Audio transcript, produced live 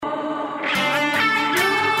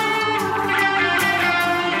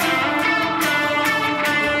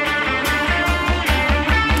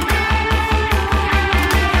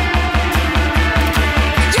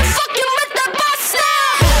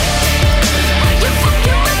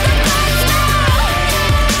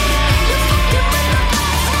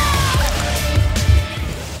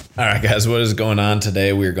right, guys, what is going on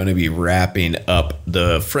today? We're going to be wrapping up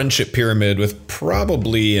the friendship pyramid with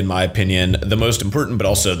probably, in my opinion, the most important, but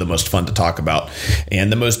also the most fun to talk about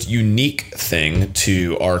and the most unique thing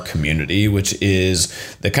to our community, which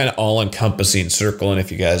is the kind of all-encompassing circle. And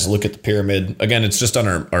if you guys look at the pyramid, again, it's just on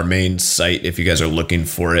our main site if you guys are looking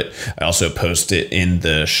for it. I also post it in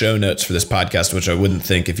the show notes for this podcast, which I wouldn't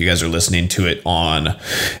think if you guys are listening to it on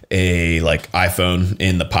a iPhone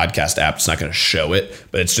in the podcast app, it's not going to show it,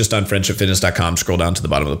 but it's just on friendshipfitness.com. Scroll down to the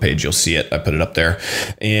bottom of the page. You'll see it. I put it up there.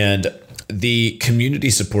 And the community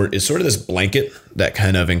support is sort of this blanket that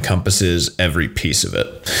kind of encompasses every piece of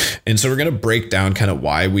it. And so we're going to break down kind of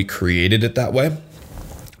why we created it that way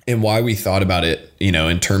and why we thought about it,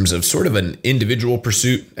 in terms of sort of an individual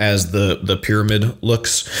pursuit as the pyramid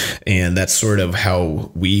looks. And that's sort of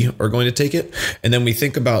how we are going to take it. And then we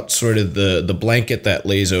think about sort of the blanket that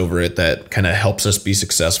lays over it that kind of helps us be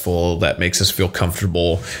successful, that makes us feel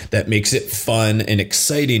comfortable, that makes it fun and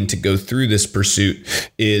exciting to go through this pursuit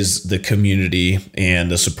is the community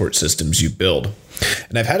and the support systems you build.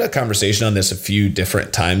 And I've had a conversation on this a few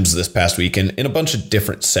different times this past week in a bunch of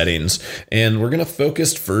different settings. And we're going to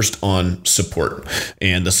focus first on support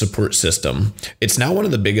and the support system. It's now one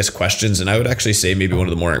of the biggest questions, and I would actually say maybe one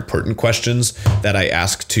of the more important questions that I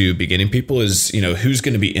ask to beginning people is, who's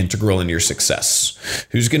going to be integral in your success?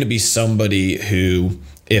 Who's going to be somebody who,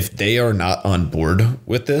 if they are not on board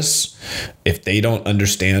with this, if they don't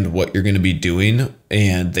understand what you're going to be doing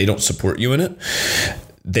and they don't support you in it,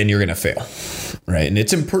 then you're going to fail, right? And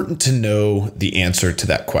it's important to know the answer to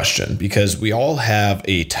that question because we all have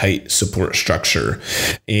a tight support structure,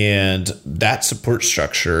 and that support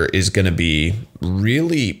structure is going to be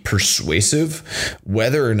really persuasive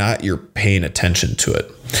whether or not you're paying attention to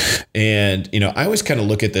it. And, I always kind of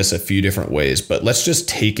look at this a few different ways, but let's just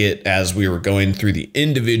take it as we were going through the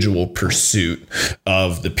individual pursuit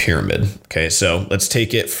of the pyramid. Okay, so let's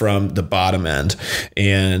take it from the bottom end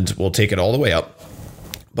and we'll take it all the way up.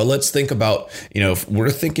 But let's think about, if we're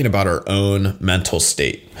thinking about our own mental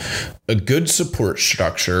state, a good support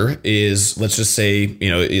structure is, let's just say,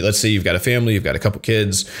 let's say you've got a family, you've got a couple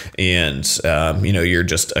kids, and, you're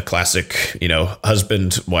just a classic,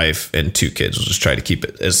 husband, wife, and 2 kids. We'll just try to keep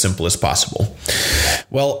it as simple as possible.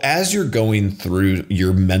 Well, as you're going through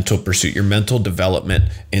your mental pursuit, your mental development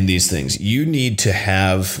in these things, you need to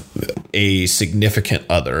have a significant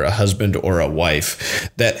other, a husband or a wife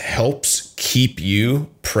that helps keep you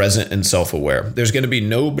present and self-aware. There's going to be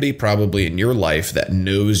nobody probably in your life that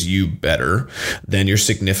knows you better than your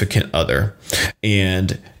significant other.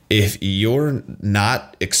 And if you're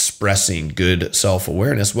not expressing good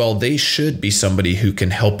self-awareness, well, they should be somebody who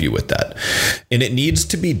can help you with that. And it needs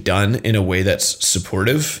to be done in a way that's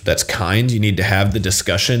supportive, that's kind. You need to have the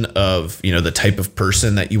discussion of, the type of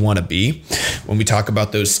person that you want to be. When we talk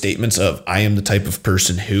about those statements of, I am the type of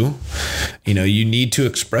person who, you need to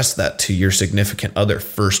express that to your significant other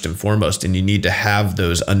first and foremost, and you need to have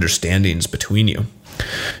those understandings between you.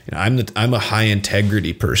 I'm a high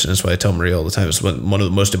integrity person. That's why I tell Maria all the time. It's one of the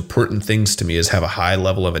most important things to me is have a high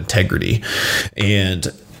level of integrity. And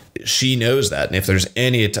she knows that. And if there's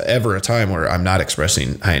ever a time where I'm not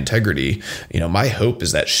expressing high integrity, my hope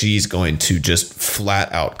is that she's going to just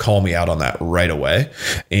flat out call me out on that right away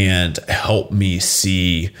and help me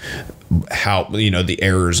see how, the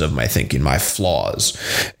errors of my thinking, my flaws.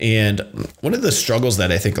 And one of the struggles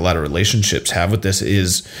that I think a lot of relationships have with this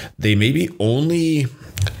is they maybe only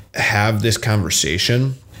have this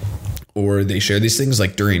conversation or they share these things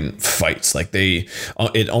during fights,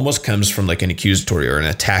 it almost comes from an accusatory or an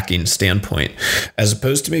attacking standpoint, as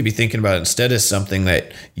opposed to maybe thinking about it instead as something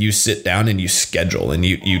that you sit down and you schedule and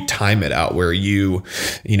you time it out where you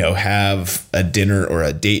have a dinner or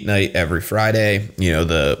a date night every Friday.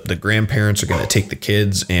 The grandparents are going to take the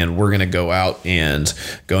kids and we're going to go out and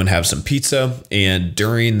have some pizza. And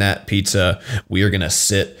during that pizza, we are going to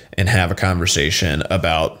sit and have a conversation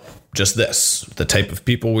about just this, the type of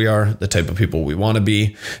people we are, the type of people we want to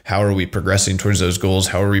be. How are we progressing towards those goals?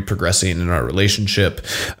 How are we progressing in our relationship?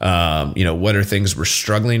 What are things we're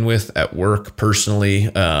struggling with at work, personally,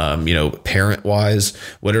 parent wise?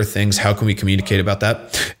 What are things? How can we communicate about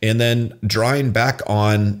that? And then drawing back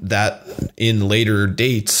on that in later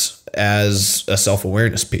dates as a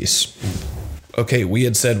self-awareness piece. Okay, we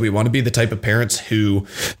had said we want to be the type of parents who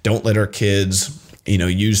don't let our kids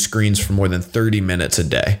use screens for more than 30 minutes a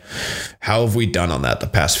day. How have we done on that the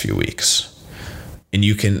past few weeks?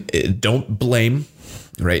 And don't blame,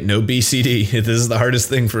 right? No BCD. This is the hardest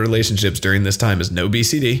thing for relationships during this time is no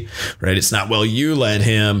BCD, right? It's not, well, you let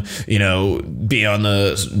him, be on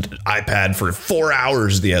the iPad for 4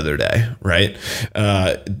 hours the other day, right?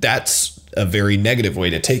 That's a very negative way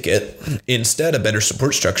to take it. Instead, a better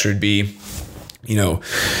support structure would be,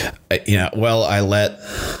 well, I let,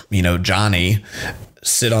 Johnny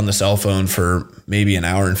sit on the cell phone for maybe an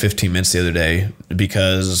hour and 15 minutes the other day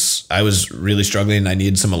because I was really struggling and I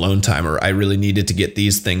needed some alone time, or I really needed to get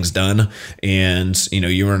these things done. And,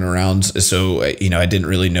 you weren't around. So, I didn't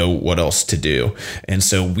really know what else to do. And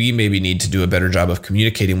so we maybe need to do a better job of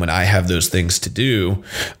communicating when I have those things to do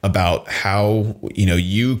about how,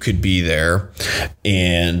 you could be there,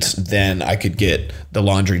 and then I could get the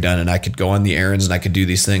laundry done and I could go on the errands and I could do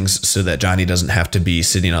these things so that Johnny doesn't have to be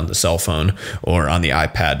sitting on the cell phone or on the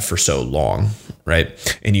iPad for so long.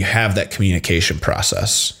 Right. And you have that communication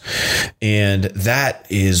process. And that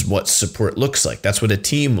is what support looks like. That's what a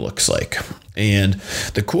team looks like. And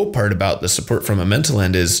the cool part about the support from a mental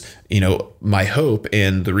end is, my hope,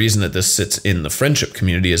 and the reason that this sits in the friendship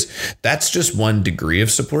community, is that's just one degree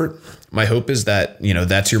of support. My hope is that,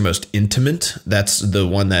 that's your most intimate. That's the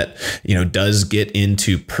one that, does get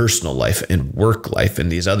into personal life and work life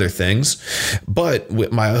and these other things. But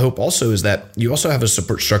my hope also is that you also have a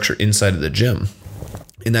support structure inside of the gym.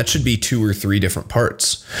 And that should be 2 or 3 different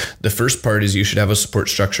parts. The first part is you should have a support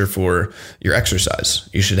structure for your exercise.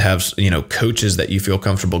 You should have, coaches that you feel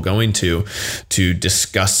comfortable going to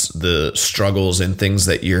discuss the struggles and things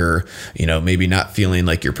that you're, maybe not feeling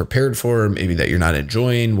like you're prepared for, or maybe that you're not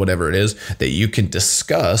enjoying, whatever it is, that you can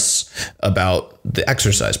discuss about the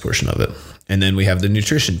exercise portion of it. And then we have the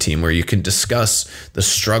nutrition team where you can discuss the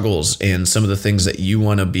struggles and some of the things that you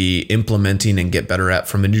want to be implementing and get better at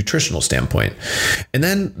from a nutritional standpoint. And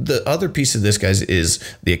then the other piece of this, guys, is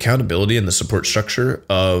the accountability and the support structure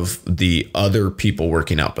of the other people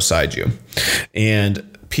working out beside you. And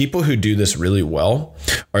people who do this really well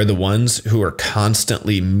are the ones who are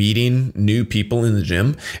constantly meeting new people in the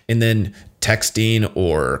gym and then texting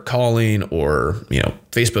or calling or,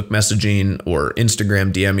 Facebook messaging or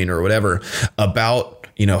Instagram DMing or whatever about,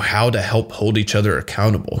 how to help hold each other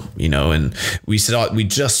accountable, and we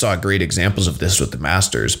just saw great examples of this with the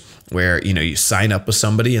Masters, where, you sign up with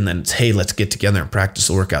somebody and then it's, hey, let's get together and practice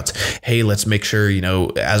the workouts. Hey, let's make sure,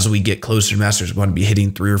 as we get closer to Masters, we want to be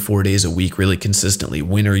hitting 3 or 4 days a week really consistently.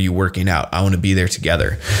 When are you working out? I want to be there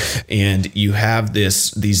together. And you have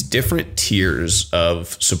these different tiers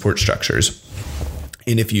of support structures.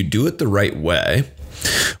 And if you do it the right way,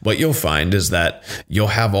 what you'll find is that you'll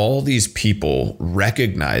have all these people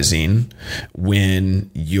recognizing when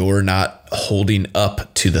you're not holding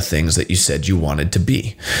up to the things that you said you wanted to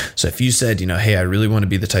be. So if you said, hey, I really want to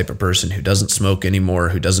be the type of person who doesn't smoke anymore,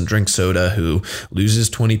 who doesn't drink soda, who loses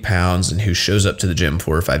 20 pounds, and who shows up to the gym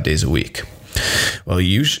 4 or 5 days a week. Well,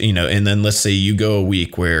 and then let's say you go a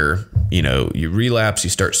week where, you relapse, you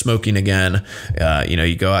start smoking again,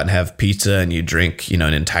 you go out and have pizza and you drink, an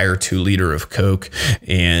entire 2 liter of Coke,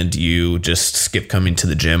 and you just skip coming to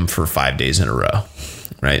the gym for 5 days in a row.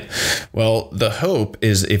 Right. Well, the hope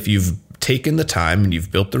is if you've taken the time and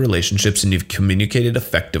you've built the relationships and you've communicated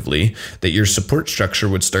effectively, that your support structure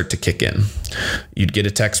would start to kick in. You'd get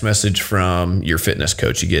a text message from your fitness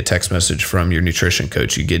coach. You get a text message from your nutrition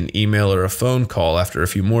coach. You get an email or a phone call after a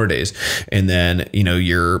few more days. And then,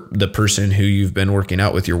 you're the person who you've been working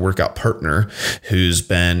out with, your workout partner, who's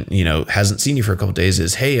been, hasn't seen you for a couple of days,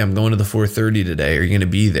 is, hey, I'm going to the 4:30 today. Are you going to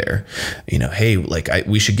be there? Hey,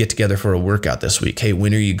 we should get together for a workout this week. Hey,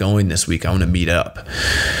 when are you going this week? I want to meet up.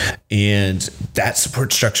 And that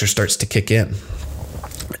support structure starts to kick in.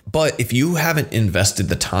 But if you haven't invested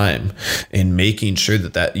the time in making sure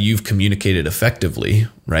that you've communicated effectively,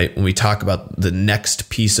 right? When we talk about the next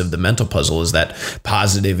piece of the mental puzzle is that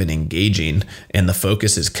positive and engaging, and the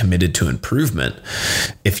focus is committed to improvement.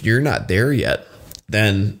 If you're not there yet,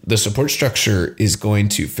 then the support structure is going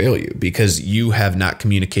to fail you because you have not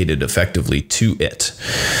communicated effectively to it.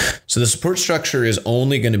 So the support structure is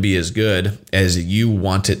only going to be as good as you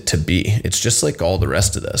want it to be. It's just like all the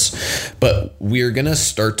rest of this. But we're going to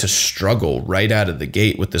start to struggle right out of the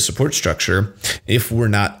gate with the support structure if we're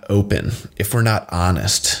not open, if we're not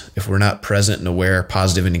honest, if we're not present and aware,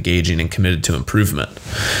 positive and engaging, and committed to improvement.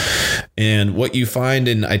 And what you find,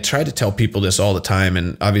 and I try to tell people this all the time,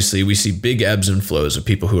 and obviously we see big ebbs and flows of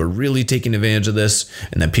people who are really taking advantage of this,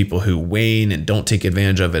 and then people who wane and don't take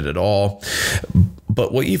advantage of it at all.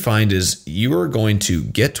 But what you find is you are going to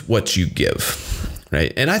get what you give,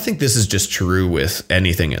 right? And I think this is just true with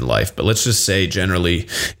anything in life, but let's just say generally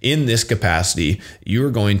in this capacity, you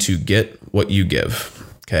are going to get what you give.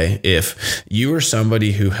 Okay. If you are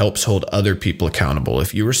somebody who helps hold other people accountable,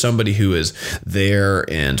 if you are somebody who is there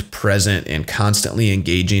and present and constantly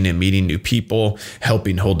engaging and meeting new people,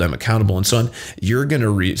 helping hold them accountable and so on, you're going to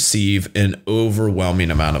receive an overwhelming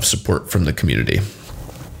amount of support from the community.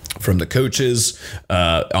 from the coaches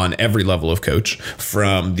on every level of coach,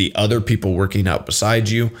 from the other people working out beside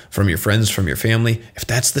you, from your friends, from your family. If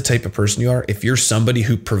that's the type of person you are, if you're somebody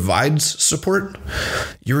who provides support,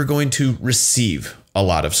 you're going to receive a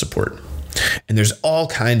lot of support. And there's all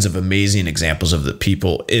kinds of amazing examples of the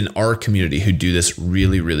people in our community who do this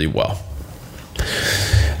really, really well.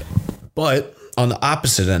 But on the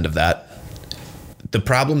opposite end of that, the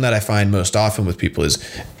problem that I find most often with people is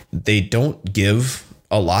they don't give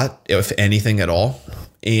a lot, if anything at all.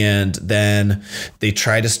 And then they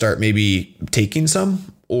try to start maybe taking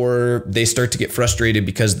some, or they start to get frustrated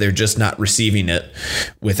because they're just not receiving it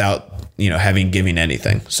without, having given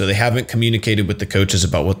anything. So they haven't communicated with the coaches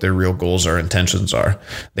about what their real goals or intentions are.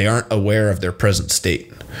 They aren't aware of their present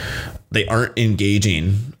state. They aren't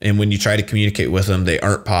engaging. And when you try to communicate with them, they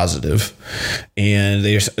aren't positive, and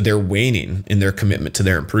they're waning in their commitment to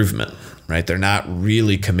their improvement. Right? They're not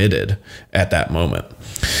really committed at that moment.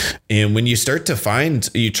 And when you start to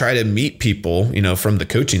you try to meet people, from the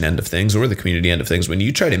coaching end of things or the community end of things, when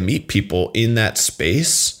you try to meet people in that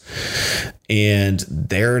space and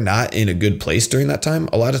they're not in a good place during that time,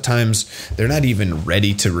 a lot of times they're not even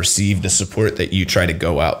ready to receive the support that you try to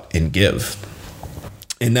go out and give.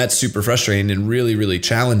 And that's super frustrating and really, really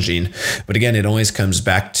challenging. But again, it always comes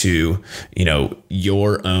back to,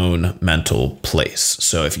 your own mental place.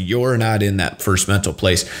 So if you're not in that first mental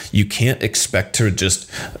place, you can't expect to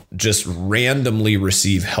just randomly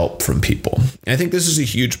receive help from people. And I think this is a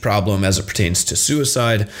huge problem as it pertains to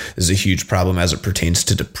suicide. This is a huge problem as it pertains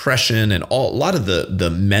to depression and a lot of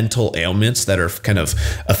the mental ailments that are kind of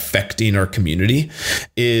affecting our community.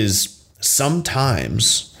 Is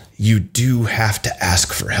sometimes you do have to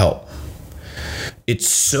ask for help. It's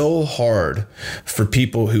so hard for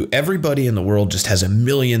people who everybody in the world just has a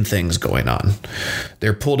million things going on.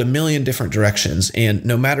 They're pulled a million different directions. And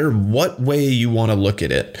no matter what way you want to look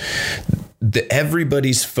at it,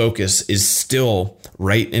 everybody's focus is still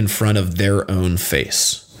right in front of their own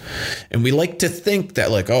face. And we like to think that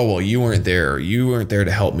you weren't there, or you weren't there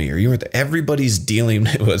to help me, or you weren't there. Everybody's dealing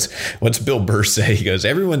with what's Bill Burr say? He goes,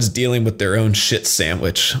 everyone's dealing with their own shit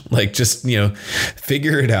sandwich. Just,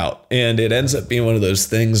 figure it out. And it ends up being one of those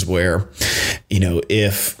things where,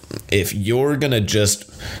 if you're going to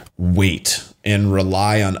just wait and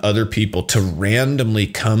rely on other people to randomly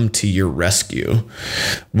come to your rescue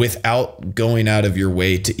without going out of your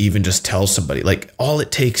way to even just tell somebody, all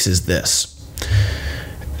it takes is this.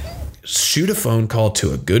 Shoot a phone call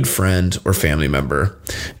to a good friend or family member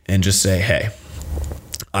and just say, hey,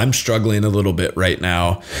 I'm struggling a little bit right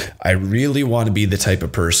now. I really want to be the type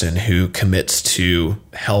of person who commits to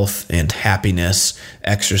health and happiness,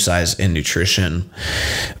 exercise and nutrition,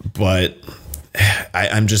 but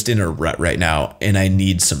I'm just in a rut right now and I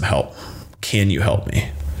need some help. Can you help me?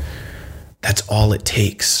 That's all it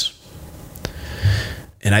takes.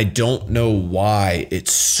 And I don't know why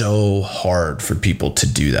it's so hard for people to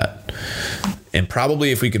do that. And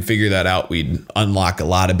probably if we could figure that out, we'd unlock a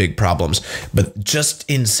lot of big problems. But just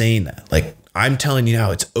in saying that, I'm telling you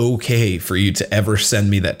now, it's okay for you to ever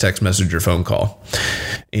send me that text message or phone call.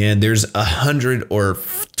 And there's 100 or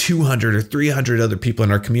 200 or 300 other people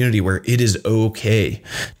in our community where it is okay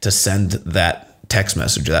to send that text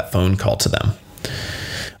message or that phone call to them.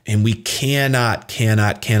 And we cannot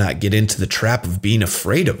get into the trap of being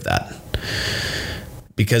afraid of that.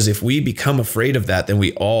 Because if we become afraid of that, then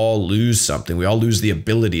we all lose something. We all lose the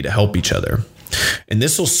ability to help each other. And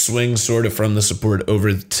this will swing sort of from the support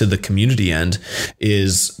over to the community end.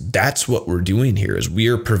 That's what we're doing here, is we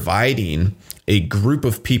are providing a group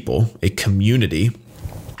of people, a community,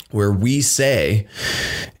 where we say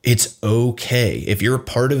it's okay. If you're a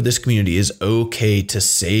part of this community, it's okay to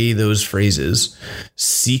say those phrases,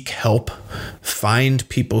 seek help, find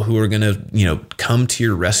people who are going to, come to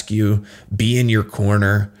your rescue, be in your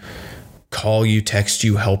corner, call you, text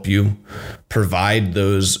you, help you, provide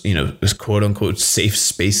those, quote unquote safe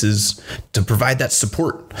spaces to provide that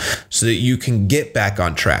support so that you can get back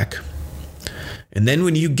on track. And then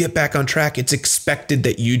when you get back on track, it's expected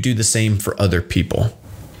that you do the same for other people.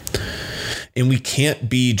 And we can't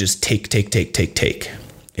be just take.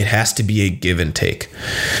 It has to be a give and take.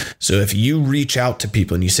 So if you reach out to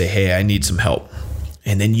people and you say, hey, I need some help,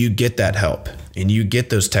 and then you get that help and you get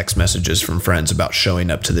those text messages from friends about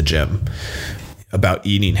showing up to the gym, about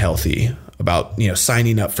eating healthy, about, let's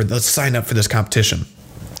sign up for this competition.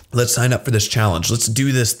 Let's sign up for this challenge. Let's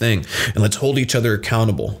do this thing and let's hold each other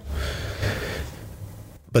accountable.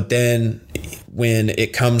 But then when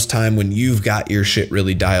it comes time when you've got your shit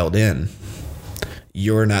really dialed in,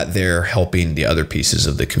 you're not there helping the other pieces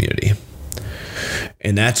of the community.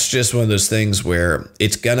 And that's just one of those things where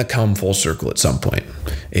it's going to come full circle at some point.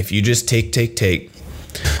 if you just take,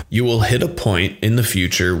 you will hit a point in the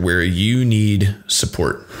future where you need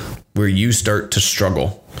support, where you start to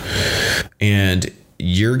struggle, and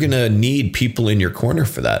you're going to need people in your corner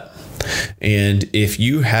for that. And if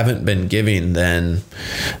you haven't been giving, then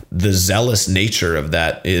the zealous nature of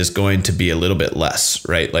that is going to be a little bit less,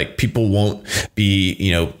 right? Like people won't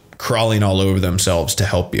be, crawling all over themselves to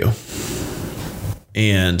help you.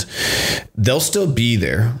 And they'll still be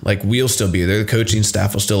there. Like we'll still be there. The coaching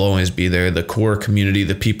staff will still always be there. The core community,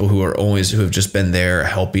 the people who have just been there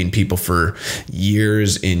helping people for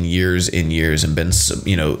years and years and years and been,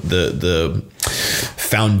 the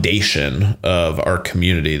foundation of our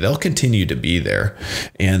community, they'll continue to be there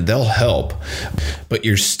and they'll help, but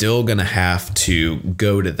you're still going to have to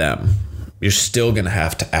go to them. You're still going to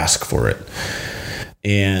have to ask for it.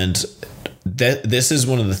 And this is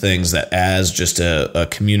one of the things that as just a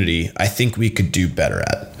community, I think we could do better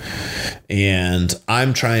at. And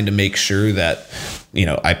I'm trying to make sure that,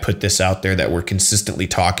 I put this out there, that we're consistently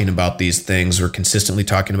talking about these things. We're consistently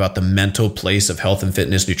talking about the mental place of health and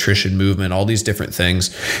fitness, nutrition, movement, all these different things.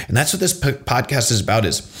 And that's what this podcast is about,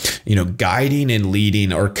 is, guiding and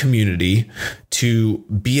leading our community to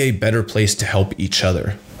be a better place to help each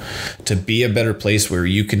other, to be a better place where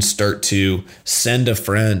you can start to send a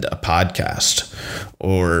friend a podcast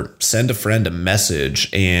or send a friend a message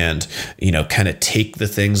and, kind of take the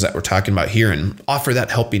things that we're talking about here and offer that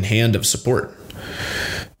helping hand of support.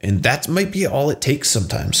 And that might be all it takes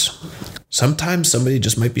sometimes. Sometimes somebody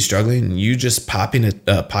just might be struggling and you just popping a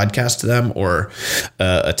podcast to them or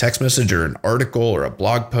a text message or an article or a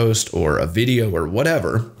blog post or a video or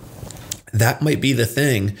whatever. That might be the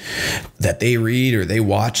thing that they read or they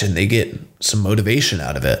watch and they get some motivation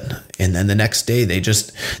out of it. And then the next day they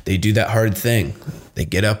do that hard thing. They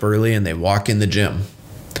get up early and they walk in the gym.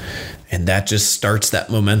 And that just starts that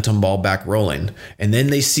momentum ball back rolling. And then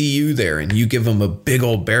they see you there and you give them a big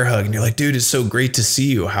old bear hug and you're like, dude, it's so great to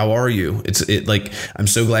see you. How are you? I'm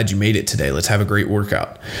so glad you made it today. Let's have a great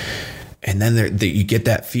workout. And then you get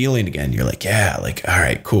that feeling again. You're like, yeah, like, all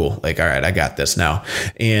right, cool. Like, all right, I got this now.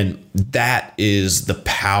 And that is the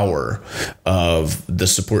power of the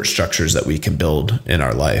support structures that we can build in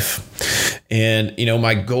our life. And,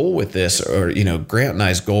 my goal with this, or, Grant and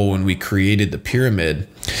I's goal when we created the pyramid,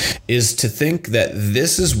 is to think that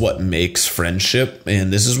this is what makes friendship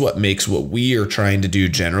and this is what makes what we are trying to do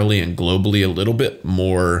generally and globally a little bit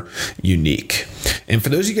more unique. And for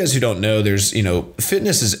those of you guys who don't know, there's,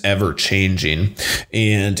 fitness is ever changing,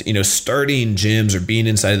 and, starting gyms or being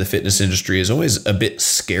inside of the fitness industry is always a bit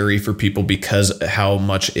scary for people because how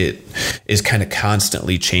much it is kind of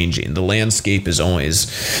constantly changing. The landscape is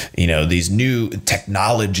always, these new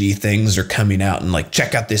technology things are coming out and like,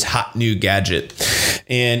 check out this hot new gadget.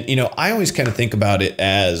 And, I always kind of think about it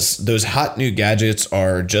as those hot new gadgets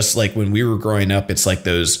are just like when we were growing up, it's like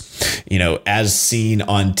those, as seen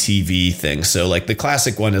on TV things. So like the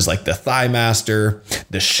classic one is like the Thigh Master,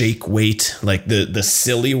 the Shake Weight, like the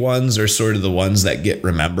silly ones are sort of the ones that get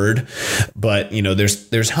remembered. But,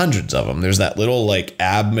 there's hundreds of them. There's that little like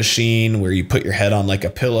ab machine where you put your head on like a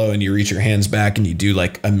pillow and you reach your hands back and you do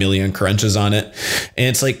like a million crunches on it. And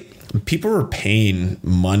it's like, people are paying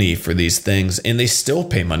money for these things and they still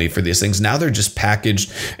pay money for these things. Now they're just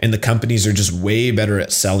packaged and the companies are just way better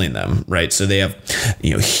at selling them, right? So they have,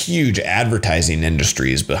 huge advertising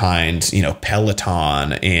industries behind,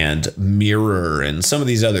 Peloton and Mirror and some of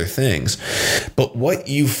these other things. But what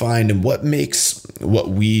you find and what makes what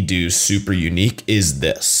we do super unique is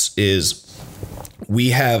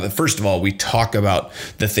we have, first of all, we talk about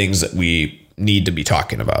the things that we need to be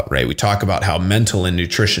talking about, right? We talk about how mental and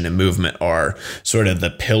nutrition and movement are sort of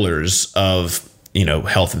the pillars of,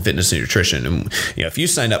 health and fitness and nutrition. And, if you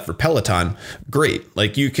signed up for Peloton, great.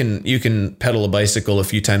 Like you can pedal a bicycle a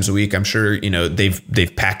few times a week. I'm sure,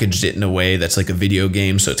 they've packaged it in a way that's like a video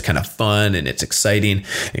game. So it's kind of fun and it's exciting.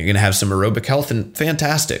 And you're going to have some aerobic health and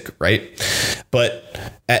fantastic, right? But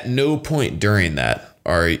at no point during that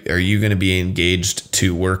are you going to be engaged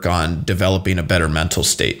to work on developing a better mental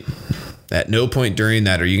state. At no point during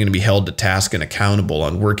that are you going to be held to task and accountable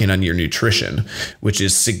on working on your nutrition, which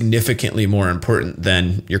is significantly more important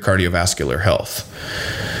than your cardiovascular health.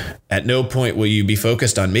 At no point will you be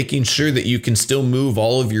focused on making sure that you can still move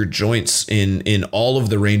all of your joints in all of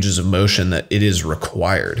the ranges of motion that it is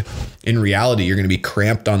required. In reality, you're going to be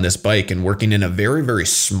cramped on this bike and working in a very, very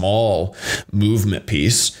small movement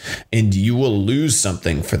piece, and you will lose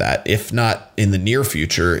something for that. If not in the near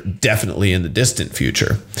future, definitely in the distant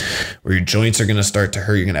future, where your joints are going to start to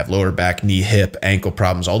hurt. You're going to have lower back, knee, hip, ankle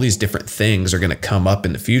problems. All these different things are going to come up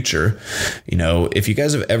in the future. If you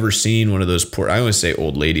guys have ever seen one of those poor, I always say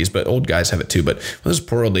old ladies, but old guys have it too, but one of those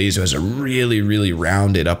poor old ladies who has a really, really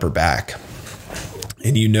rounded upper back,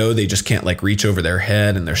 and they just can't like reach over their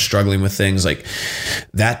head and they're struggling with things like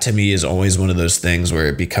that, to me is always one of those things where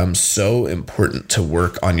it becomes so important to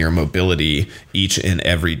work on your mobility each and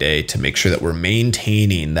every day to make sure that we're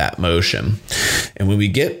maintaining that motion. And when we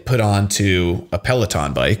get put onto a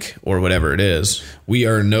Peloton bike or whatever it is, we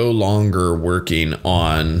are no longer working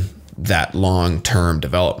on that long-term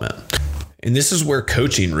development. And this is where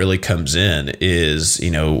coaching really comes in is,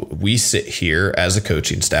 we sit here as a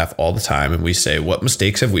coaching staff all the time and we say, what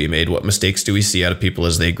mistakes have we made? What mistakes do we see out of people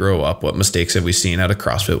as they grow up? What mistakes have we seen out of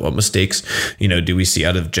CrossFit? What mistakes, do we see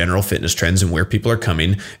out of general fitness trends and where people are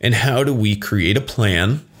coming? And how do we create a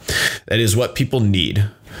plan that is what people need?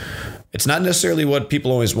 It's not necessarily what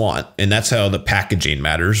people always want. And that's how the packaging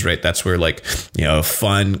matters, right? That's where a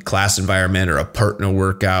fun class environment or a partner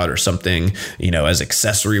workout or something, as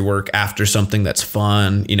accessory work after something that's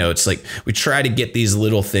fun, it's like we try to get these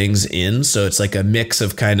little things in. So it's like a mix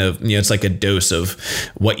of kind of, it's like a dose of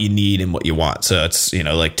what you need and what you want. So it's,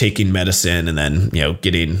 like taking medicine and then,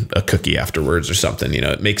 getting a cookie afterwards or something,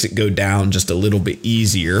 it makes it go down just a little bit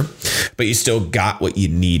easier, but you still got what you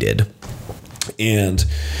needed. And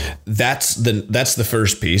that's the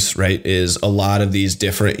first piece, right? Is a lot of these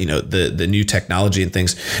different, the new technology and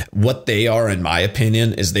things, what they are, in my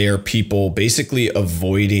opinion, is they are people basically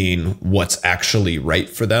avoiding what's actually right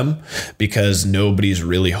for them because nobody's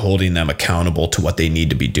really holding them accountable to what they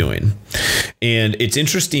need to be doing. And it's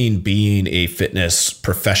interesting being a fitness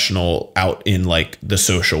professional out in like the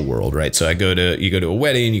social world, right? So you go to a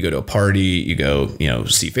wedding, you go to a party, you go,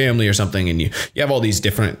 see family or something, and you have all these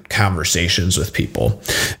different conversations with people,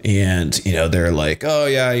 and they're like, oh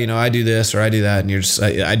yeah, I do this or I do that, and you're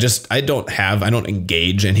just I don't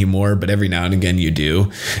engage anymore, but every now and again you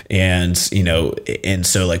do, and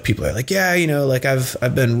so like people are like, yeah, like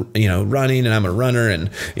I've been running and I'm a runner,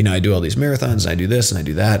 and I do all these marathons and I do this and I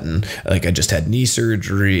do that, and like I just had knee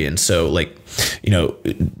surgery, and so like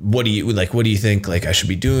what do you think like I should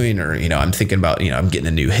be doing, or I'm thinking about I'm getting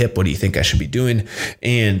a new hip, what do you think I should be doing?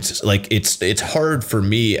 And like it's hard for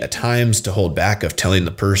me at times to hold back of telling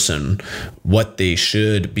the person what they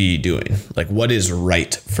should be doing, like what is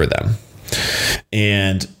right for them.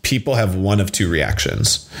 And people have one of two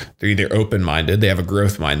reactions. They're either open-minded, they have a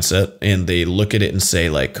growth mindset, and they look at it and say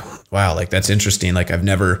like, wow, like that's interesting. Like I've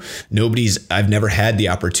never had the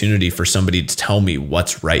opportunity for somebody to tell me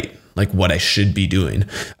what's right, like what I should be doing.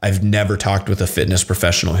 I've never talked with a fitness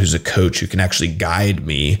professional who's a coach who can actually guide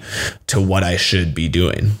me to what I should be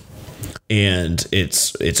doing. And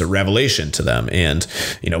it's a revelation to them. And,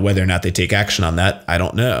 whether or not they take action on that, I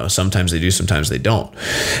don't know. Sometimes they do, sometimes they don't.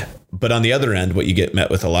 But on the other end, what you get met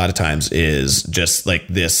with a lot of times is just like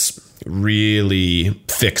this really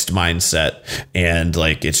fixed mindset. And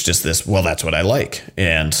like, it's just this, well, that's what I like.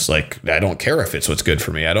 And like, I don't care if it's what's good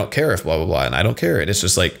for me. I don't care if blah, blah, blah. And I don't care. It's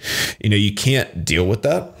just like, you can't deal with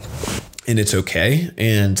that. And it's okay.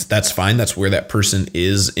 And that's fine. That's where that person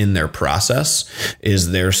is in their process,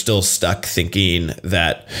 is they're still stuck thinking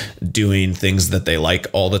that doing things that they like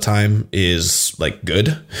all the time is like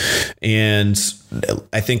good. And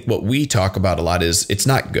I think what we talk about a lot is it's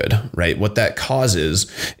not good, right? What that causes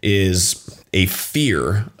is a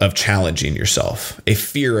fear of challenging yourself, a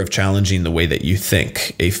fear of challenging the way that you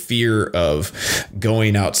think, a fear of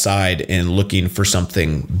going outside and looking for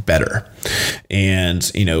something better.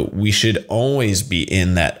 And, we should always be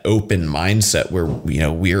in that open mindset where,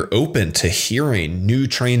 we're open to hearing new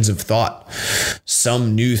trains of thought,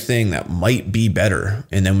 some new thing that might be better.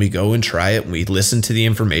 And then we go and try it, and we listen to the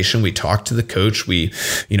information, we talk to the coach, we,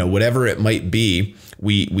 whatever it might be.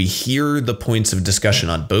 We hear the points of discussion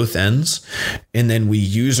on both ends, and then we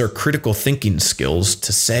use our critical thinking skills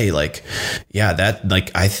to say like, yeah, that like,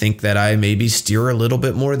 I think that I maybe steer a little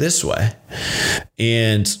bit more this way.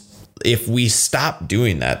 And if we stop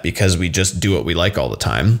doing that because we just do what we like all the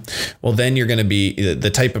time, well, then you're going to be the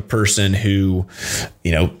type of person who,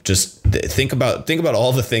 just think about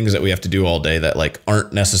all the things that we have to do all day that like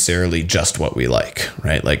aren't necessarily just what we like,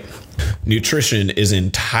 right? Like nutrition is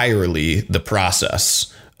entirely the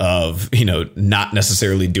process of, you know, not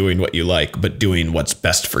necessarily doing what you like, but doing what's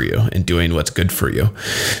best for you and doing what's good for you.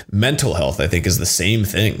 Mental health, I think, is the same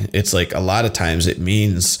thing. It's like a lot of times it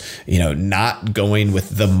means, you know, not going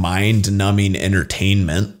with the mind numbing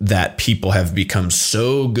entertainment that people have become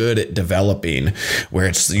so good at developing, where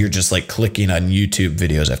it's, you're just like clicking on YouTube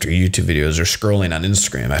videos after YouTube videos or scrolling on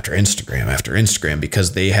Instagram after Instagram after Instagram,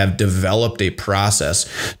 because they have developed a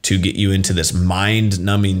process to get you into this mind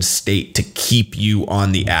numbing state to keep you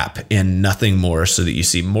on the app and nothing more, so that you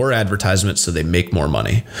see more advertisements so they make more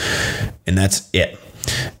money. And that's it.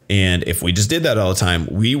 And if we just did that all the time,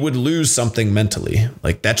 we would lose something mentally.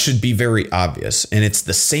 Like, that should be very obvious. And it's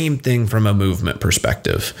the same thing from a movement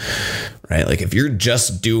perspective, right? Like, if you're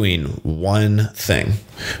just doing one thing,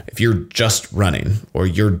 if you're just running or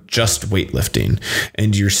you're just weightlifting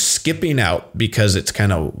and you're skipping out because it's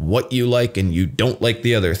kind of what you like and you don't like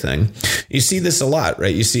the other thing, you see this a lot,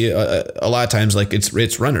 right? You see a lot of times, like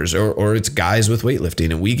it's runners or it's guys with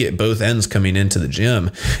weightlifting, and we get both ends coming into the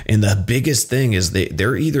gym. And the biggest thing is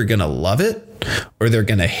they're either going to love it or they're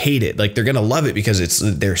going to hate it. Like, they're going to love it because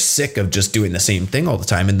they're sick of just doing the same thing all the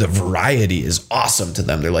time. And the variety is awesome to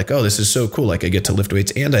them. They're like, oh, this is so cool. Like, I get to lift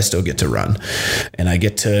weights and I still get to run, and I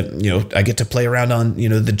get to, you know, I get to play around on, you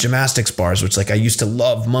know, the gymnastics bars, which, like, I used to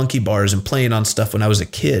love monkey bars and playing on stuff when I was a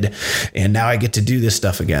kid. And now I get to do this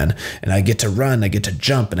stuff again, and I get to run, I get to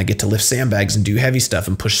jump, and I get to lift sandbags and do heavy stuff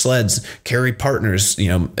and push sleds, carry partners, you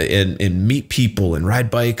know, and meet people and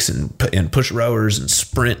ride bikes and push rowers and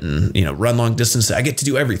sprint and, you know, run long distance. I get to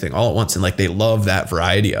do everything all at once. And like, they love that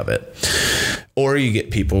variety of it. Or you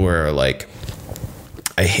get people where are like,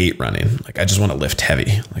 I hate running. Like, I just want to lift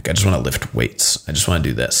heavy. Like, I just want to lift weights. I just want to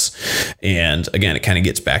do this. And again, it kind of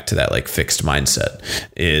gets back to that like fixed mindset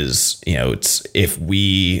is, you know, it's, if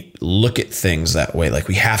we look at things that way, like,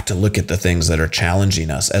 we have to look at the things that are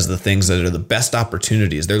challenging us as the things that are the best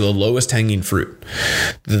opportunities. They're the lowest hanging fruit.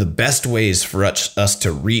 They're the best ways for us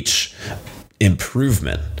to reach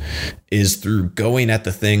improvement is through going at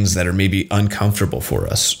the things that are maybe uncomfortable for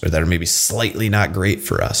us or that are maybe slightly not great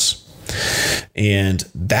for us. And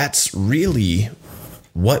that's really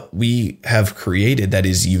what we have created that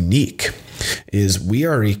is unique, is we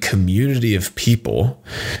are a community of people,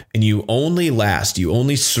 and you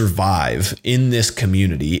only survive in this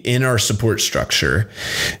community, in our support structure,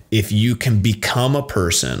 if you can become a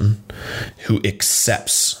person who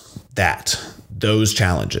accepts those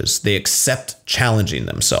challenges. They accept challenging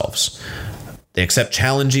themselves. They accept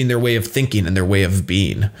challenging their way of thinking and their way of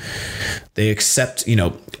being. They accept, you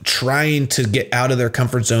know, trying to get out of their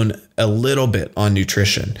comfort zone a little bit on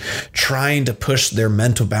nutrition, trying to push their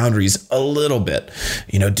mental boundaries a little bit,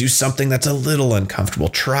 you know, do something that's a little uncomfortable,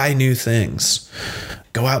 try new things,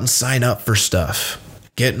 go out and sign up for stuff,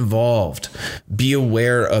 get involved, be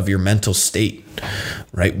aware of your mental state,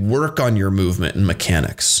 right? Work on your movement and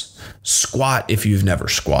mechanics. Squat if you've never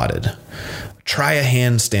squatted. Try a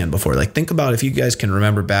handstand before. Like, think about if you guys can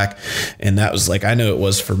remember back, and that was like, I know it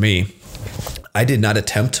was for me. I did not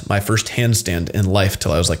attempt my first handstand in life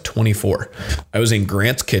till I was like 24. I was in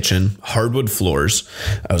Grant's kitchen, hardwood floors.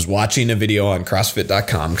 I was watching a video on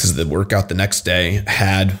CrossFit.com because the workout the next day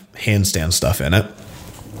had handstand stuff in it.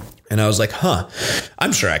 And I was like,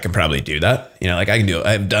 I'm sure I can probably do that. You know, like, I can do it.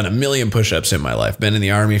 I've done 1 million push-ups in my life, been in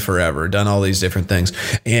the Army forever, done all these different things.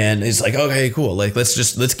 And it's like, okay, cool. Like,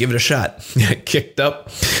 let's give it a shot. Kicked up,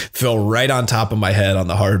 fell right on top of my head on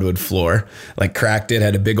the hardwood floor, like cracked it,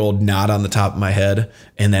 had a big old knot on the top of my head.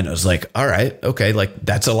 And then it was like, all right, okay, like,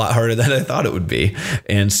 that's a lot harder than I thought it would be.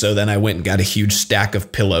 And so then I went and got a huge stack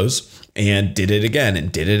of pillows and did it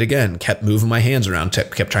again, kept moving my hands around,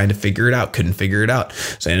 kept trying to figure it out, couldn't figure it out.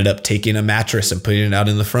 So I ended up taking a mattress and putting it out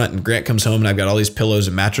in the front, and Grant comes home and I've got all these pillows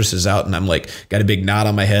and mattresses out, and I'm like, got a big knot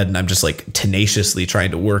on my head, and I'm just like tenaciously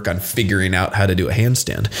trying to work on figuring out how to do a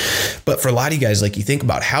handstand. But for a lot of you guys, like, you think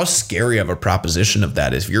about how scary of a proposition of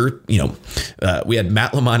that is. If you're, you know, we had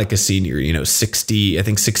Matt LaMonica Sr., you know,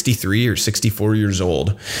 63 or 64 years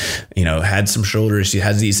old, you know, had some shoulder issues,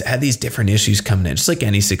 had these different issues coming in, just like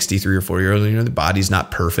any 63 or 4-year-old, you know, the body's not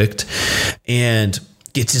perfect, and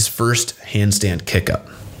gets his first handstand kick up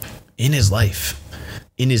in his life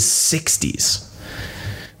in his 60s.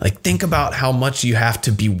 Like, think about how much you have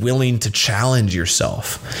to be willing to challenge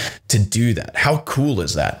yourself to do that. How cool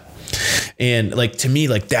is that? And like, to me,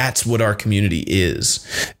 like, that's what our community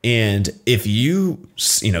is. And if you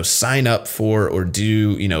know, sign up for or do,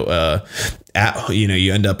 you know,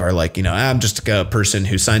 you end up are like, you know, I'm just a person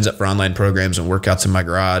who signs up for online programs and workouts in my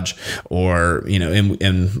garage, or, you know,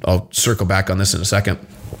 and I'll circle back on this in a second.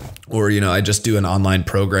 Or, I just do an online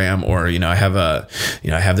program, or, I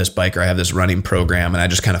have this bike, or I have this running program, and I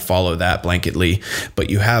just kind of follow that blanketly. But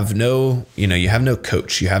you have no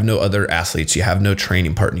coach, you have no other athletes, you have no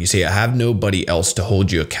training partner. You say, I have nobody else to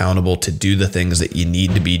hold you accountable to do the things that you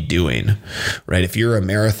need to be doing, right? If you're a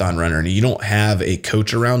marathon runner and you don't have a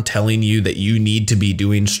coach around telling you that you need to be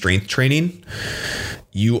doing strength training,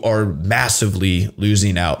 you are massively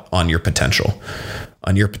losing out on your potential.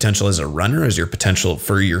 On your potential as a runner, as your potential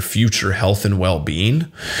for your future health and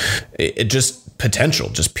well-being. It just potential,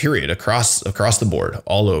 just period, across the board,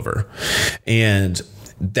 all over. And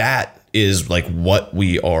that is like what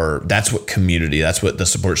we are. That's what community, that's what the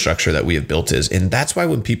support structure that we have built is. And that's why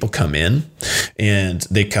when people come in and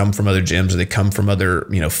they come from other gyms, or they come from other,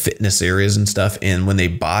 fitness areas and stuff, and when they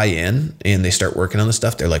buy in and they start working on this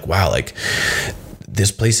stuff, they're like, wow, like, this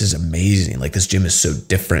place is amazing. Like, this gym is so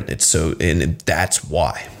different. And that's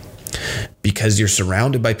why. Because you're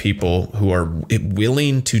surrounded by people who are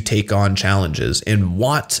willing to take on challenges and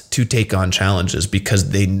want to take on challenges,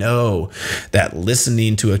 because they know that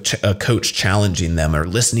listening to a coach challenging them, or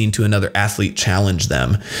listening to another athlete challenge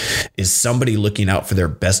them, is somebody looking out for their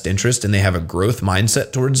best interest, and they have a growth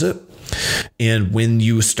mindset towards it. And when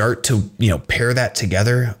you start to, pair that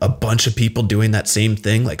together, a bunch of people doing that same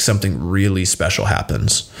thing, like, something really special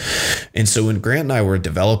happens. And so when Grant and I were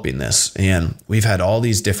developing this, and we've had all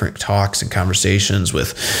these different talks and conversations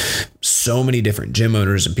with so many different gym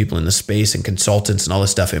owners and people in the space and consultants and all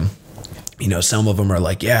this stuff, and some of them are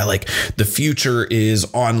like, yeah, like, the future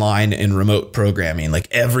is online and remote programming. Like,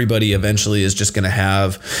 everybody eventually is just going to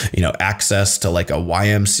have, access to like a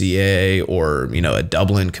YMCA or, a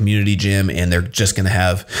Dublin community gym. And they're just going to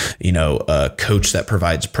have, a coach that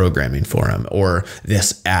provides programming for them, or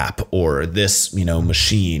this app, or this,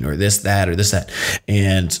 machine, or this, that, or this, that.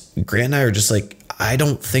 And Grant and I are just like, I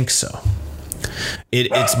don't think so.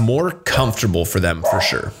 It's more comfortable for them, for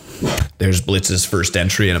sure. There's Blitz's first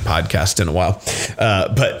entry in a podcast in a while.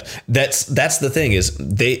 But that's the thing, is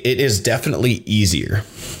it is definitely easier.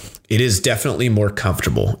 It is definitely more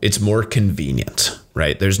comfortable. It's more convenient,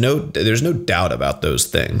 right? There's no doubt about those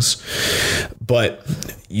things. But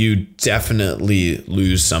you definitely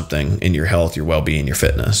lose something in your health, your well-being, your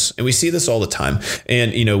fitness. And we see this all the time.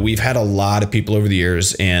 And, we've had a lot of people over the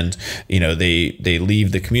years, and, they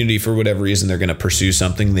leave the community for whatever reason. They're going to pursue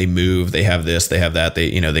something. They move, they have this, they have that.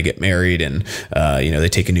 They get married, and, they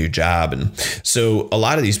take a new job. And so a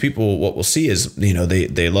lot of these people, what we'll see is,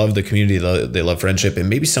 they love the community, they love friendship. And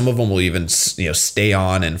maybe some of them will even, stay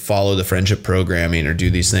on and follow the friendship programming or do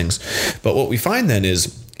these things. But what we find then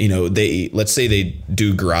is, let's say they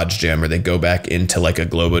do Garage Gym, or they go back into like a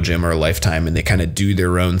Globo Gym or a Lifetime, and they kind of do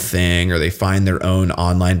their own thing, or they find their own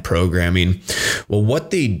online programming. Well, what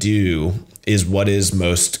they do is what is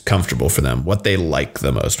most comfortable for them, what they like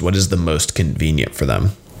the most, what is the most convenient for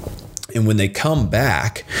them. And when they come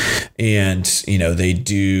back and, they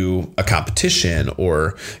do a competition,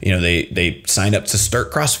 or, they sign up to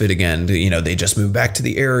start CrossFit again, they just move back to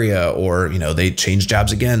the area, or, they change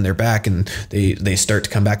jobs again, they're back, and they start to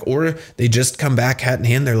come back, or they just come back hat in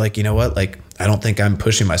hand. They're like, you know what, like, I don't think I'm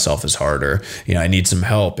pushing myself as hard, or, I need some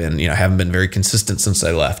help, and, I haven't been very consistent since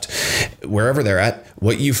I left. Wherever they're at,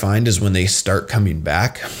 what you find is when they start coming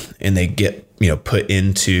back and they get, put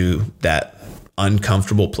into that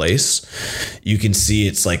uncomfortable place, you can see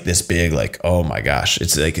it's like this big, like, oh my gosh,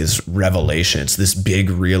 it's like this revelation. It's this big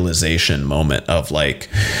realization moment of like,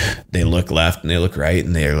 they look left and they look right,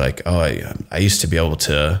 and they're like, oh, I used to be able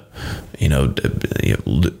to,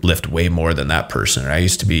 lift way more than that person, or I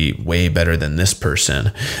used to be way better than this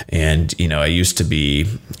person. And, I used to be,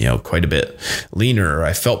 quite a bit leaner, or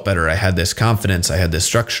I felt better. I had this confidence, I had this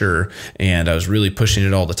structure, and I was really pushing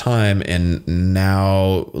it all the time. And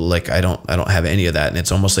now, like, I don't have any of that. And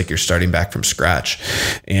it's almost like you're starting back from scratch.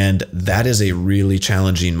 And that is a really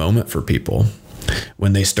challenging moment for people,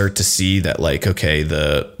 when they start to see that, like, okay,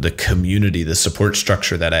 the community, the support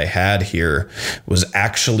structure that I had here was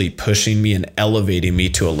actually pushing me and elevating me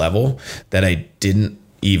to a level that I didn't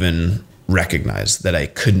even recognize, that I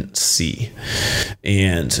couldn't see.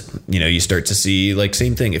 And, you start to see, like,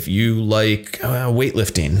 same thing. If you like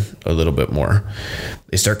weightlifting a little bit more,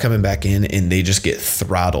 they start coming back in and they just get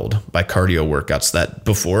throttled by cardio workouts that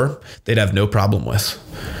before they'd have no problem with,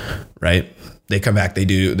 right? They come back, they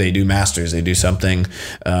do masters, they do something,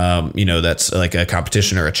 that's like a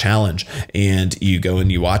competition or a challenge, and you go and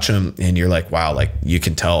you watch them and you're like, wow, like, you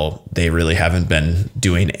can tell they really haven't been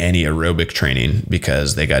doing any aerobic training,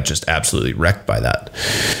 because they got just absolutely wrecked by that.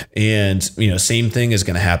 And, same thing is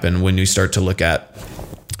going to happen when you start to look at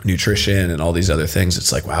nutrition and all these other things.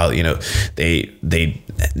 It's like, wow,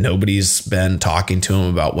 nobody's been talking to them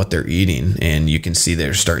about what they're eating, and you can see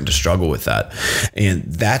they're starting to struggle with that. And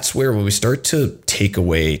that's where, when we start to take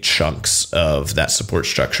away chunks of that support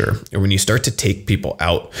structure, or when you start to take people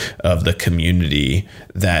out of the community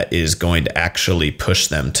that is going to actually push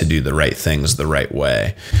them to do the right things the right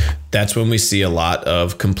way, that's when we see a lot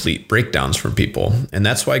of complete breakdowns from people. And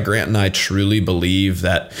that's why Grant and I truly believe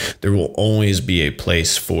that there will always be a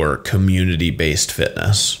place for community-based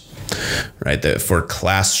fitness, right? That for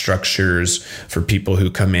class structures, for people who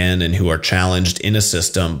come in and who are challenged in a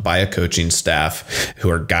system by a coaching staff, who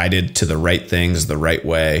are guided to the right things the right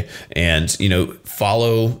way, and,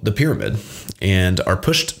 follow the pyramid and are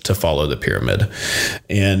pushed to follow the pyramid.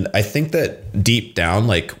 And I think that deep down,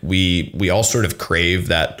 like we all sort of crave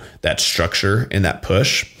that structure and that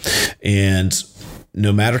push. And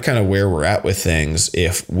no matter kind of where we're at with things,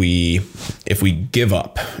 if we give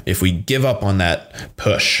up on that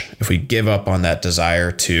push, if we give up on that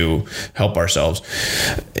desire to help ourselves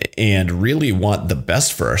and really want the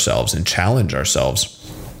best for ourselves and challenge ourselves,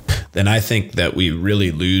 then I think that we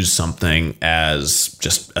really lose something as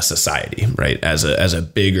just a society, right? As a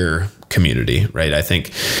bigger community, right? I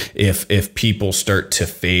think if people start to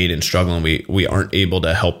fade and struggle, and we aren't able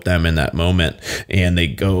to help them in that moment, and they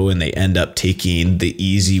go and they end up taking the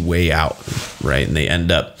easy way out, right? And they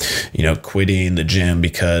end up, quitting the gym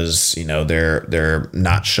because, they're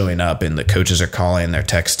not showing up, and the coaches are calling, they're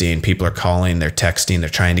texting, people are calling, they're texting, they're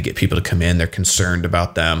trying to get people to come in, they're concerned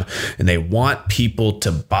about them, and they want people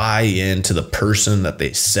to buy into the person that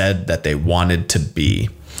they said that they wanted to be.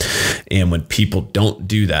 And when people don't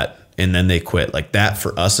do that, and then they quit, like that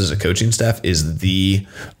for us as a coaching staff is the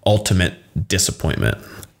ultimate disappointment.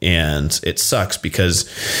 And it sucks because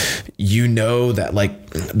that like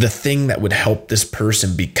the thing that would help this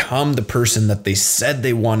person become the person that they said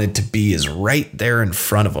they wanted to be is right there in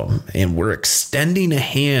front of them. And we're extending a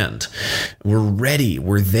hand. We're ready.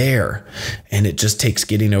 We're there. And it just takes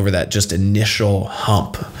getting over that just initial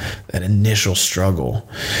hump, that initial struggle.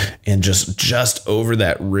 And just over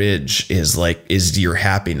that ridge is your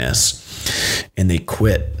happiness. And they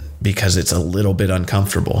quit because it's a little bit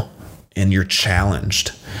uncomfortable. And you're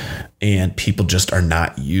challenged, and people just are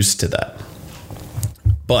not used to that.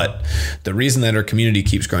 But the reason that our community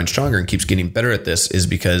keeps growing stronger and keeps getting better at this is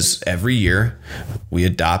because every year we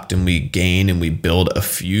adopt and we gain and we build a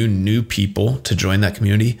few new people to join that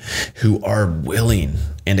community who are willing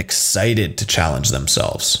and excited to challenge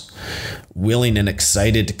themselves, willing and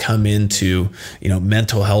excited to come into,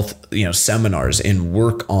 mental health, seminars and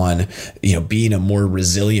work on, being a more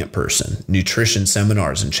resilient person, nutrition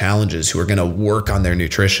seminars and challenges, who are going to work on their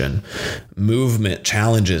nutrition, movement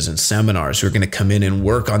challenges and seminars, who are going to come in and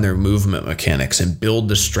work on their movement mechanics and build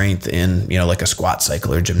the strength in, like a squat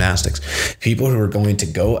cycle or gymnastics. People who are going to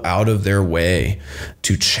go out of their way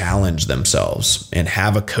to challenge themselves and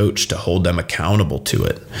have a coach to hold them accountable to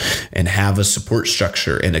it, and have a support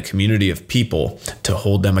structure and a community of people to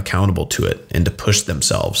hold them accountable to it and to push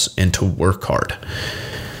themselves and to work hard.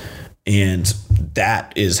 And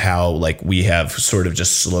that is how we have sort of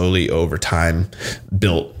just slowly over time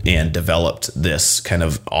built and developed this kind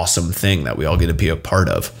of awesome thing that we all get to be a part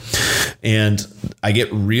of. And I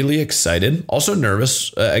get really excited, also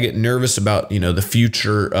nervous. I get nervous about, the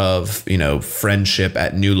future of, friendship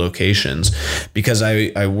at new locations, because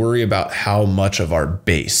I worry about how much of our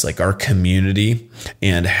base, like our community,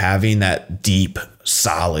 and having that deep,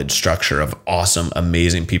 solid structure of awesome,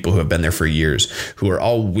 amazing people who have been there for years, who are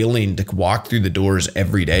all willing to walk through the doors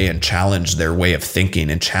every day and challenge their way of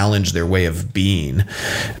thinking and challenge their way of being,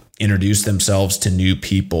 introduce themselves to new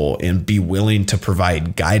people, and be willing to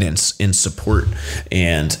provide guidance and support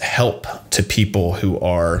and help to people who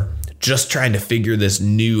are just trying to figure this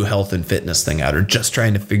new health and fitness thing out, or just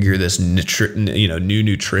trying to figure this new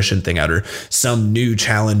nutrition thing out, or some new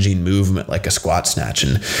challenging movement like a squat snatch.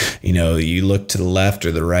 And, you look to the left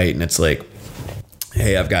or the right, and it's like,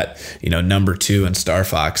 hey, I've got, number 2 and Star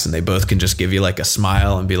Fox, and they both can just give you like a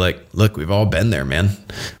smile and be like, look, we've all been there, man.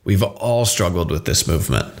 We've all struggled with this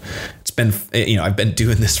movement. It's been, I've been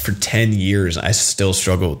doing this for 10 years. I still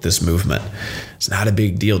struggle with this movement. It's not a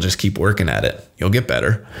big deal. Just keep working at it. You'll get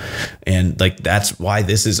better. And that's why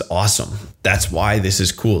this is awesome. That's why this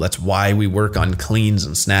is cool. That's why we work on cleans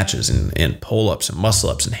and snatches and pull-ups and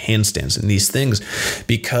muscle-ups and handstands and these things,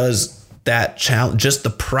 because that challenge, just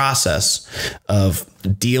the process of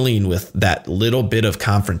dealing with that little bit of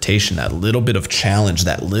confrontation, that little bit of challenge,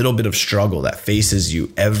 that little bit of struggle that faces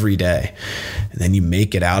you every day. And then you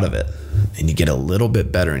make it out of it and you get a little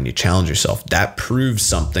bit better and you challenge yourself. That proves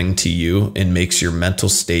something to you and makes your mental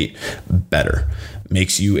state better,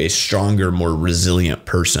 makes you a stronger, more resilient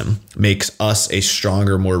person, makes us a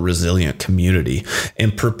stronger, more resilient community,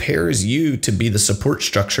 and prepares you to be the support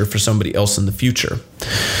structure for somebody else in the future.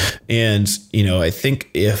 And, I think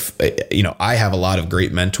I have a lot of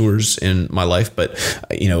great mentors in my life, but,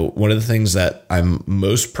 one of the things that I'm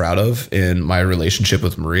most proud of in my relationship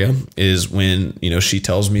with Maria is when, she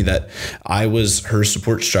tells me that I was her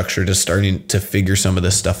support structure to starting to figure some of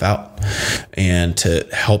this stuff out and to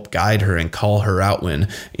help guide her and call her out when,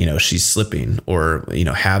 she's slipping or,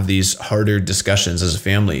 have these harder discussions as a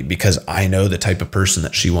family, because I know the type of person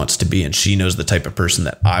that she wants to be and she knows the type of person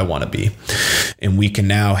that I want to be. And we can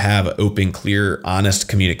now have open, clear, honest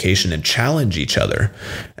communication and challenge each other.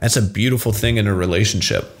 That's a beautiful thing in a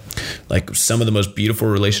relationship. Like, some of the most beautiful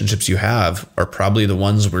relationships you have are probably the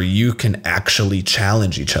ones where you can actually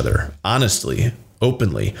challenge each other honestly,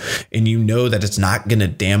 openly, and you know that it's not going to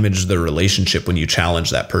damage the relationship when you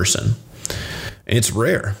challenge that person. And it's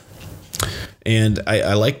rare. And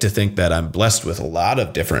I like to think that I'm blessed with a lot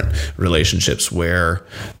of different relationships where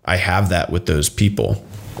I have that with those people.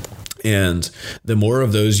 And the more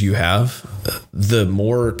of those you have, the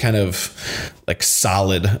more kind of like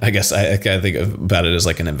solid, I guess I think about it as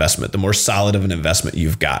like an investment, the more solid of an investment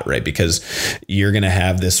you've got, right? Because you're going to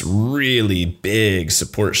have this really big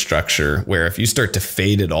support structure where if you start to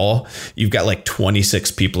fade at all, you've got like 26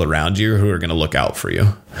 people around you who are going to look out for you,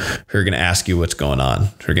 who are going to ask you what's going on,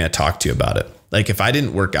 who are going to talk to you about it. Like, if I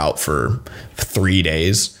didn't work out for 3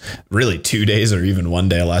 days, really 2 days or even 1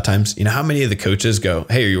 day, a lot of times, how many of the coaches go,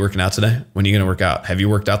 "Hey, are you working out today? When are you going to work out? Have you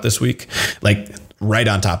worked out this week?" Like, right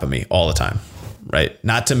on top of me all the time. Right.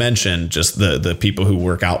 Not to mention just the people who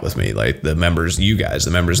work out with me, like the members, you guys,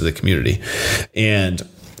 the members of the community. And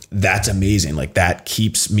that's amazing. Like, that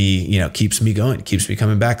keeps me going, keeps me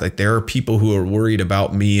coming back. Like, there are people who are worried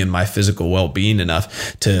about me and my physical well-being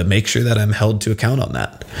enough to make sure that I'm held to account on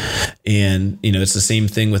that. And, it's the same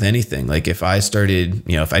thing with anything. Like, if I started,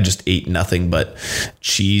 if I just ate nothing but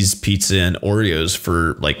cheese, pizza, and Oreos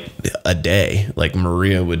for like a day, like,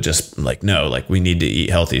 Maria would just like, no, like, we need to eat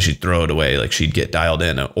healthy. She'd throw it away. Like, she'd get dialed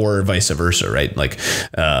in, or vice versa. Right. Like,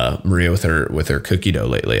 Maria with her cookie dough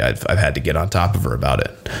lately, I've had to get on top of her about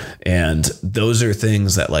it. And those are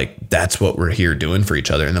things that, like, that's what we're here doing for each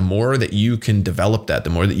other. And the more that you can develop that, the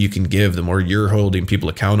more that you can give, the more you're holding people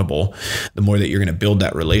accountable, the more that you're going to build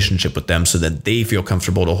that relationship with them so that they feel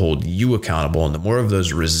comfortable to hold you accountable. And the more of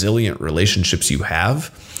those resilient relationships you have,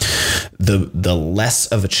 the less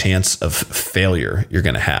of a chance of failure you're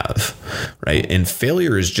going to have, right? And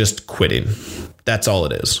failure is just quitting. That's all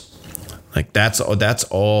it is. Like, that's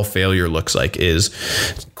all failure looks like, is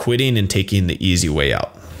quitting and taking the easy way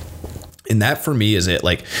out. And that for me is it.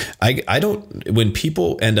 Like, I don't, when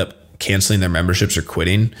people end up canceling their memberships or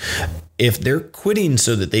quitting, if they're quitting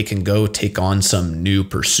so that they can go take on some new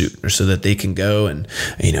pursuit, or so that they can go and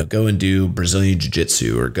do Brazilian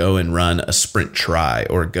jiu-jitsu, or go and run a sprint try,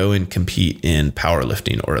 or go and compete in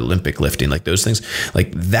powerlifting or Olympic lifting, like those things,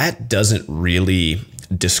 like, that doesn't really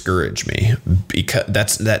discourage me, because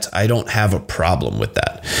that's I don't have a problem with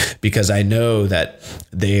that, because I know that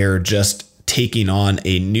they're just taking on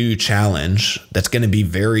a new challenge that's going to be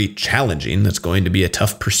very challenging. That's going to be a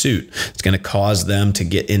tough pursuit. It's going to cause them to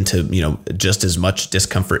get into, just as much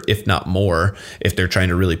discomfort, if not more, if they're trying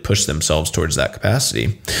to really push themselves towards that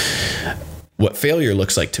capacity. What failure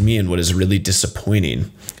looks like to me, and what is really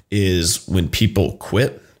disappointing, is when people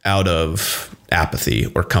quit out of apathy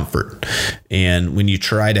or comfort. And when you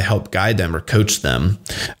try to help guide them or coach them,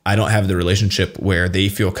 I don't have the relationship where they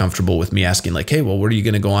feel comfortable with me asking, like, "Hey, well, what are you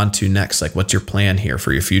going to go on to next? Like, what's your plan here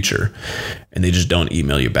for your future?" And they just don't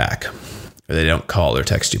email you back, or they don't call or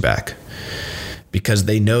text you back, because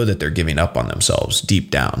they know that they're giving up on themselves deep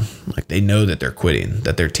down. Like, they know that they're quitting,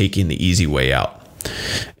 that they're taking the easy way out.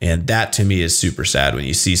 And that to me is super sad, when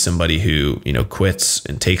you see somebody who, quits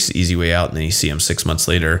and takes the easy way out, and then you see them 6 months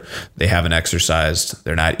later, they haven't exercised,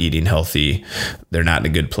 they're not eating healthy, they're not in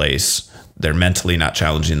a good place, they're mentally not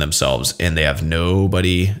challenging themselves, and they have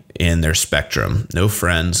nobody in their spectrum, no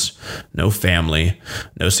friends, no family,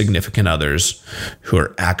 no significant others, who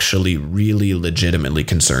are actually really legitimately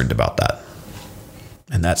concerned about that.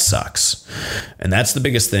 And that sucks. And that's the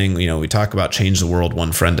biggest thing. We talk about change the world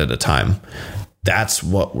one friend at a time. That's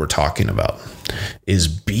what we're talking about, is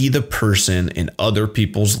be the person in other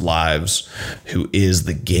people's lives who is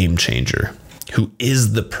the game changer, who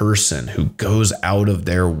is the person who goes out of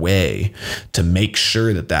their way to make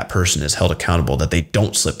sure that that person is held accountable, that they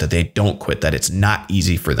don't slip, that they don't quit, that it's not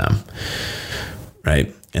easy for them.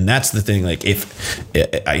 Right. And that's the thing. Like, if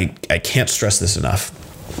I can't stress this enough,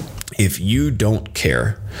 if you don't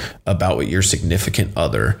care about what your significant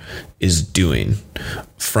other is doing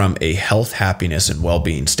from a health, happiness, and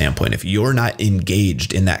well-being standpoint, if you're not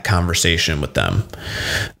engaged in that conversation with them,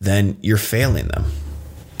 then you're failing them.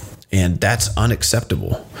 And that's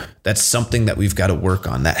unacceptable. That's something that we've got to work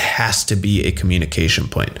on. That has to be a communication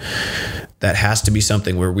point. That has to be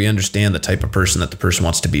something where we understand the type of person that the person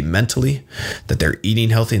wants to be mentally, that they're eating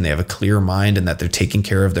healthy and they have a clear mind, and that they're taking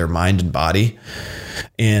care of their mind and body.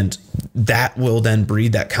 And that will then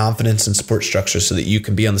breed that confidence and support structure so that you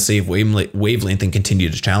can be on the same wavelength and continue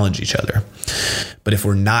to challenge each other. But if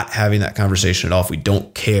we're not having that conversation at all, if we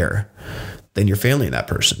don't care, then you're failing that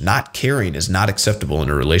person. Not caring is not acceptable in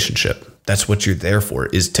a relationship. That's what you're there for,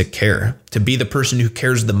 is to care, to be the person who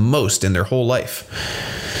cares the most in their whole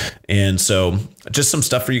life. And so just some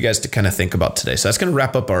stuff for you guys to kind of think about today. So that's going to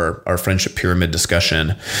wrap up our friendship pyramid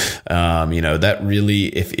discussion. That really,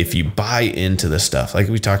 if you buy into this stuff, like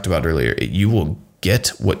we talked about earlier, you will get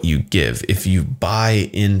what you give. If you buy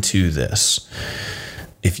into this,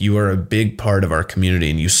 if you are a big part of our community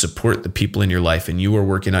and you support the people in your life and you are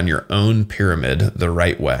working on your own pyramid the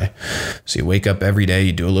right way. So you wake up every day,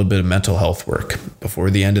 you do a little bit of mental health work.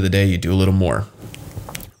 Before the end of the day, you do a little more.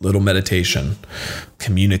 Little meditation,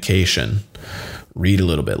 communication, read a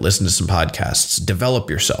little bit, listen to some podcasts, develop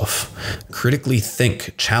yourself, critically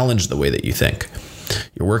think, challenge the way that you think.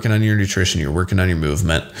 You're working on your nutrition, you're working on your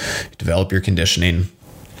movement, you develop your conditioning.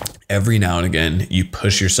 Every now and again, you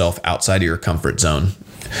push yourself outside of your comfort zone.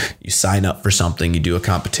 You sign up for something, you do a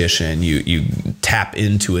competition, you tap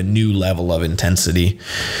into a new level of intensity,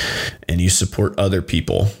 and you support other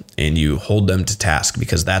people and you hold them to task,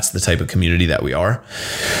 because that's the type of community that we are.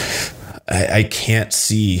 I can't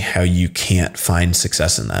see how you can't find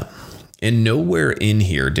success in that. And nowhere in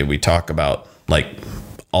here did we talk about like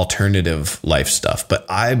alternative life stuff, but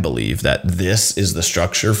I believe that this is the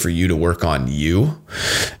structure for you to work on you.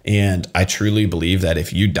 And I truly believe that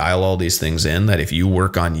if you dial all these things in, that if you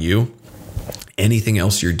work on you, anything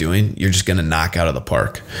else you're doing, you're just going to knock out of the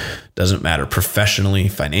park. Doesn't matter professionally,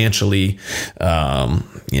 financially,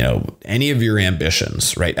 any of your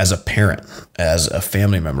ambitions, right? As a parent, as a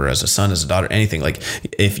family member, as a son, as a daughter, anything. Like,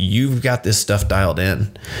 if you've got this stuff dialed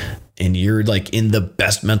in, and you're like in the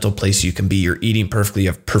best mental place you can be, you're eating perfectly, you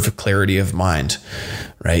have perfect clarity of mind,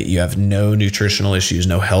 right? You have no nutritional issues,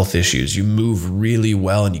 no health issues. You move really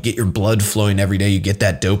well and you get your blood flowing every day. You get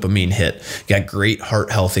that dopamine hit. You got great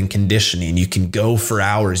heart health and conditioning. You can go for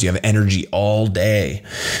hours. You have energy all day.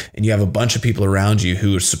 And you have a bunch of people around you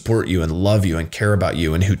who support you and love you and care about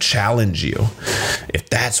you and who challenge you. If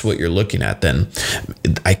that's what you're looking at, then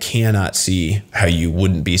I cannot see how you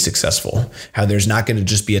wouldn't be successful. How there's not going to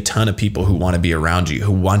just be a ton of people who want to be around you,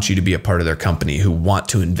 who want you to be a part of their company, who want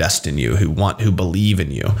to invest in you, who believe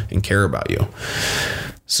in you and care about you.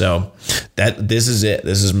 So this is it.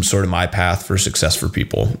 This is sort of my path for success for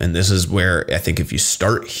people. And this is where I think if you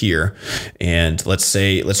start here, and let's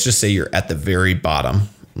just say you're at the very bottom,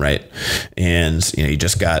 right? And you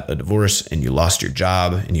just got a divorce and you lost your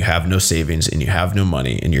job and you have no savings and you have no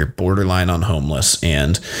money and you're borderline on homeless,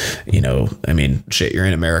 and you're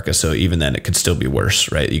in America, so even then it could still be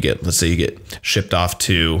worse, right? Let's say you get shipped off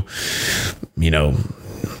to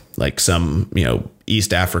like some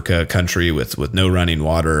East Africa country with no running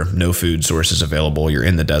water, no food sources available. You're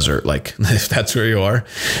in the desert. Like, if that's where you are,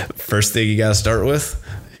 first thing you got to start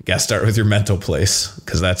with your mental place,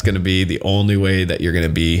 because that's going to be the only way that you're going to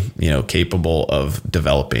be, capable of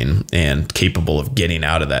developing and capable of getting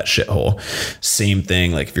out of that shithole. Same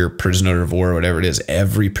thing, like if you're a prisoner of war or whatever it is,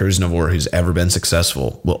 every prisoner of war who's ever been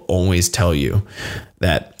successful will always tell you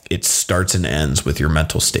that it starts and ends with your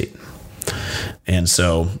mental state. And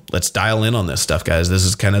so let's dial in on this stuff, guys. This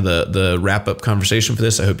is kind of the wrap up conversation for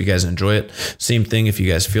this. I hope you guys enjoy it. Same thing. If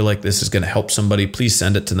you guys feel like this is going to help somebody, please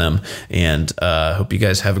send it to them. And hope you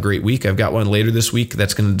guys have a great week. I've got one later this week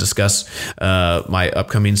that's going to discuss my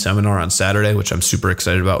upcoming seminar on Saturday, which I'm super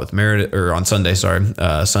excited about with Meredith, or on Sunday. Sorry.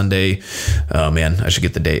 Sunday. Oh man, I should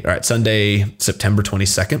get the date. All right. Sunday, September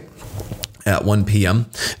 22nd. At 1 p.m.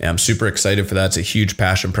 And I'm super excited for that. It's a huge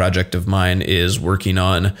passion project of mine, is working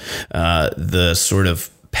on the sort of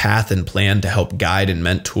path and plan to help guide and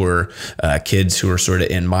mentor kids who are sort of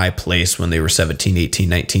in my place when they were 17, 18,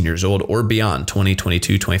 19 years old or beyond, 20,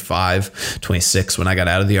 22, 25, 26. When I got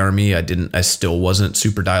out of the Army, I still wasn't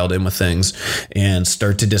super dialed in with things, and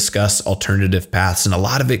start to discuss alternative paths. And a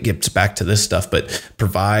lot of it gets back to this stuff, but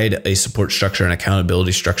provide a support structure and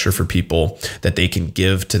accountability structure for people that they can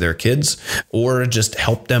give to their kids, or just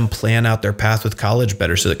help them plan out their path with college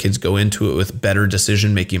better so that kids go into it with better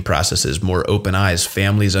decision-making processes, more open eyes.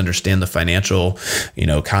 Families understand the financial,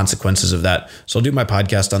 consequences of that. So I'll do my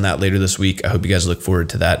podcast on that later this week. I hope you guys look forward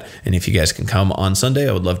to that. And if you guys can come on Sunday,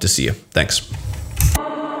 I would love to see you. Thanks.